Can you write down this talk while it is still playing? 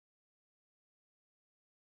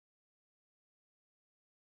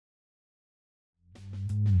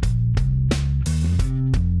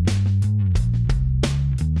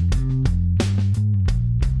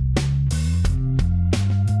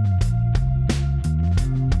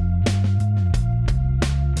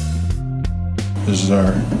This is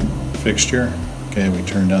our fixture. Okay, we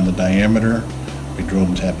turn down the diameter, we drill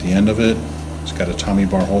and tap the end of it. It's got a Tommy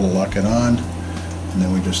bar hole to lock it on, and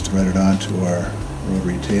then we just thread it onto our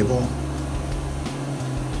rotary table.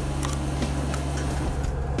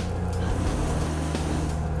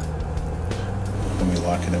 Then we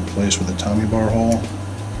lock it in place with a Tommy bar hole.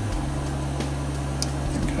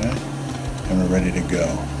 Okay, and we're ready to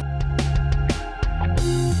go.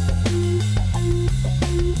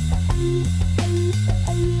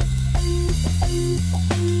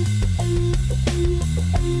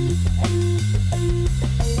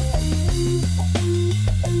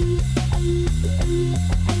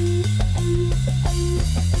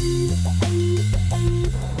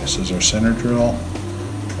 This is our center drill.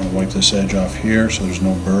 I'm going to wipe this edge off here so there's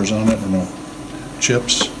no burrs on it or no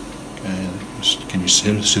chips. Okay. Can you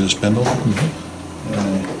see the spindle? Mm-hmm.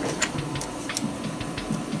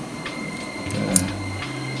 Okay.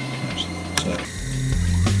 So.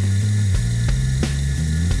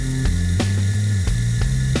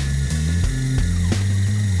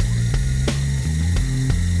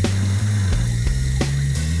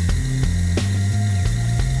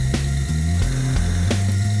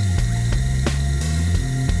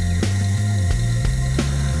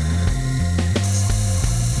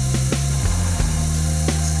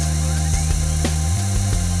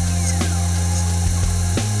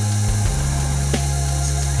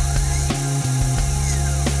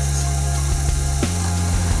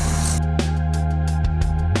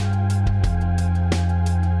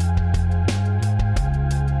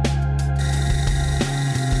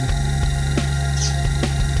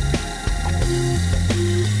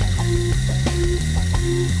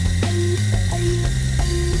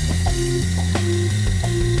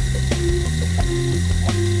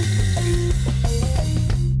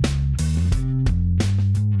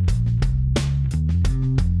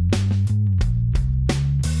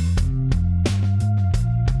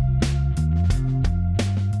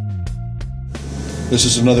 This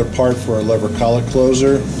is another part for our lever collet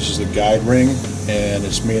closer. This is the guide ring, and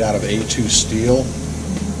it's made out of A2 steel.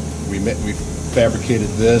 We fabricated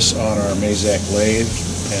this on our Mazak lathe,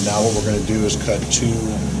 and now what we're going to do is cut two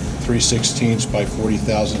 3/16 by 40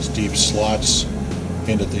 thousandths deep slots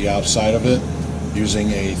into the outside of it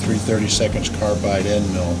using a 3/32 carbide end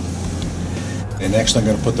mill. And next I'm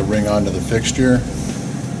going to put the ring onto the fixture.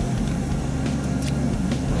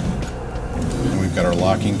 And we've got our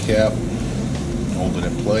locking cap. Hold it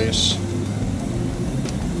in place.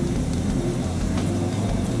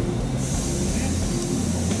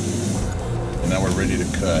 And now we're ready to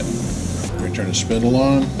cut. We turn the spindle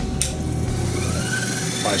on,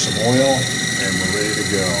 apply some oil, and we're ready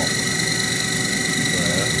to go.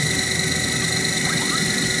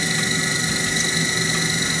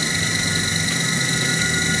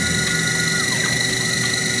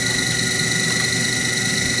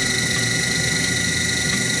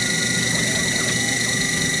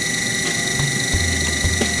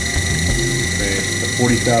 The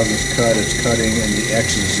 40 thousandths cut, it's cutting in the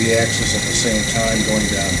X and Z axis at the same time, going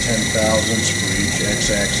down 10 thousandths for each X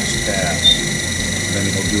axis pass. Then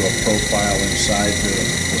it'll do a profile inside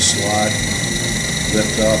the slot,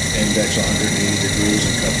 lift up, index 180 degrees,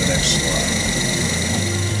 and cut the next slot.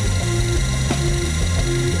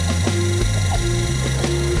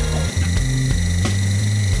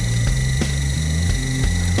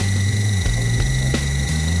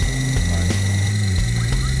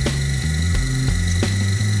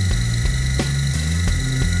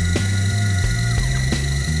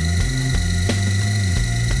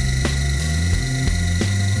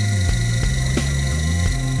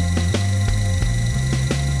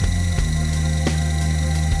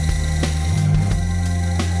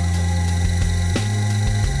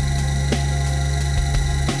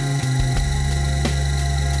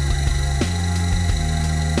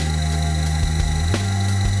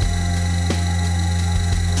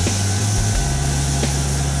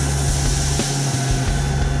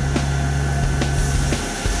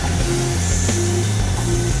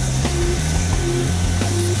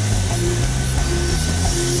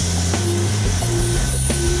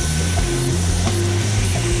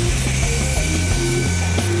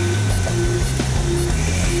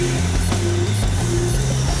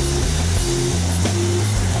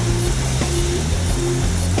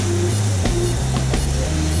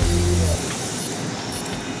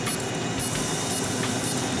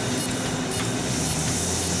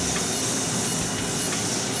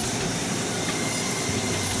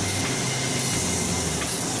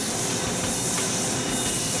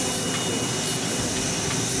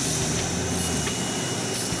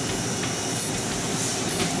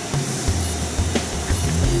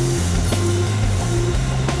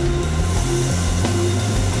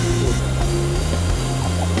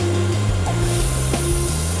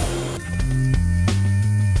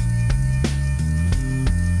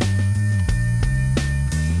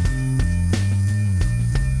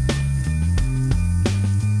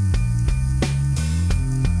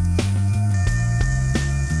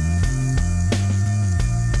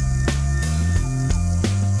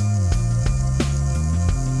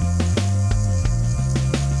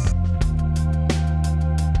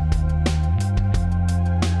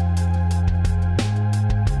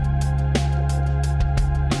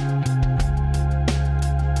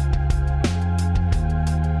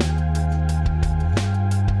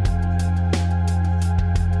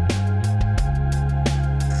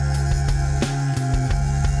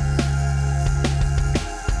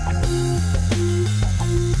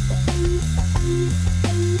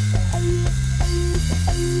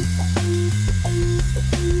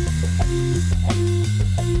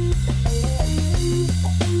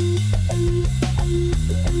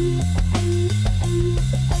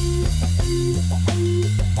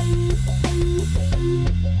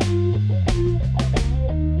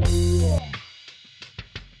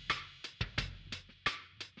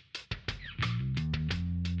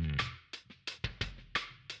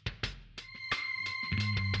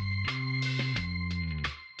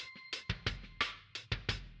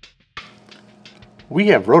 We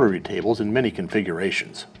have rotary tables in many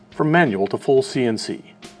configurations, from manual to full CNC,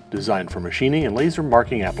 designed for machining and laser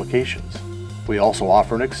marking applications. We also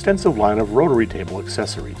offer an extensive line of rotary table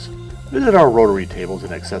accessories. Visit our rotary tables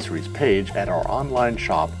and accessories page at our online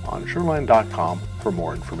shop on SHERLINE.com for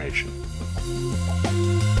more information.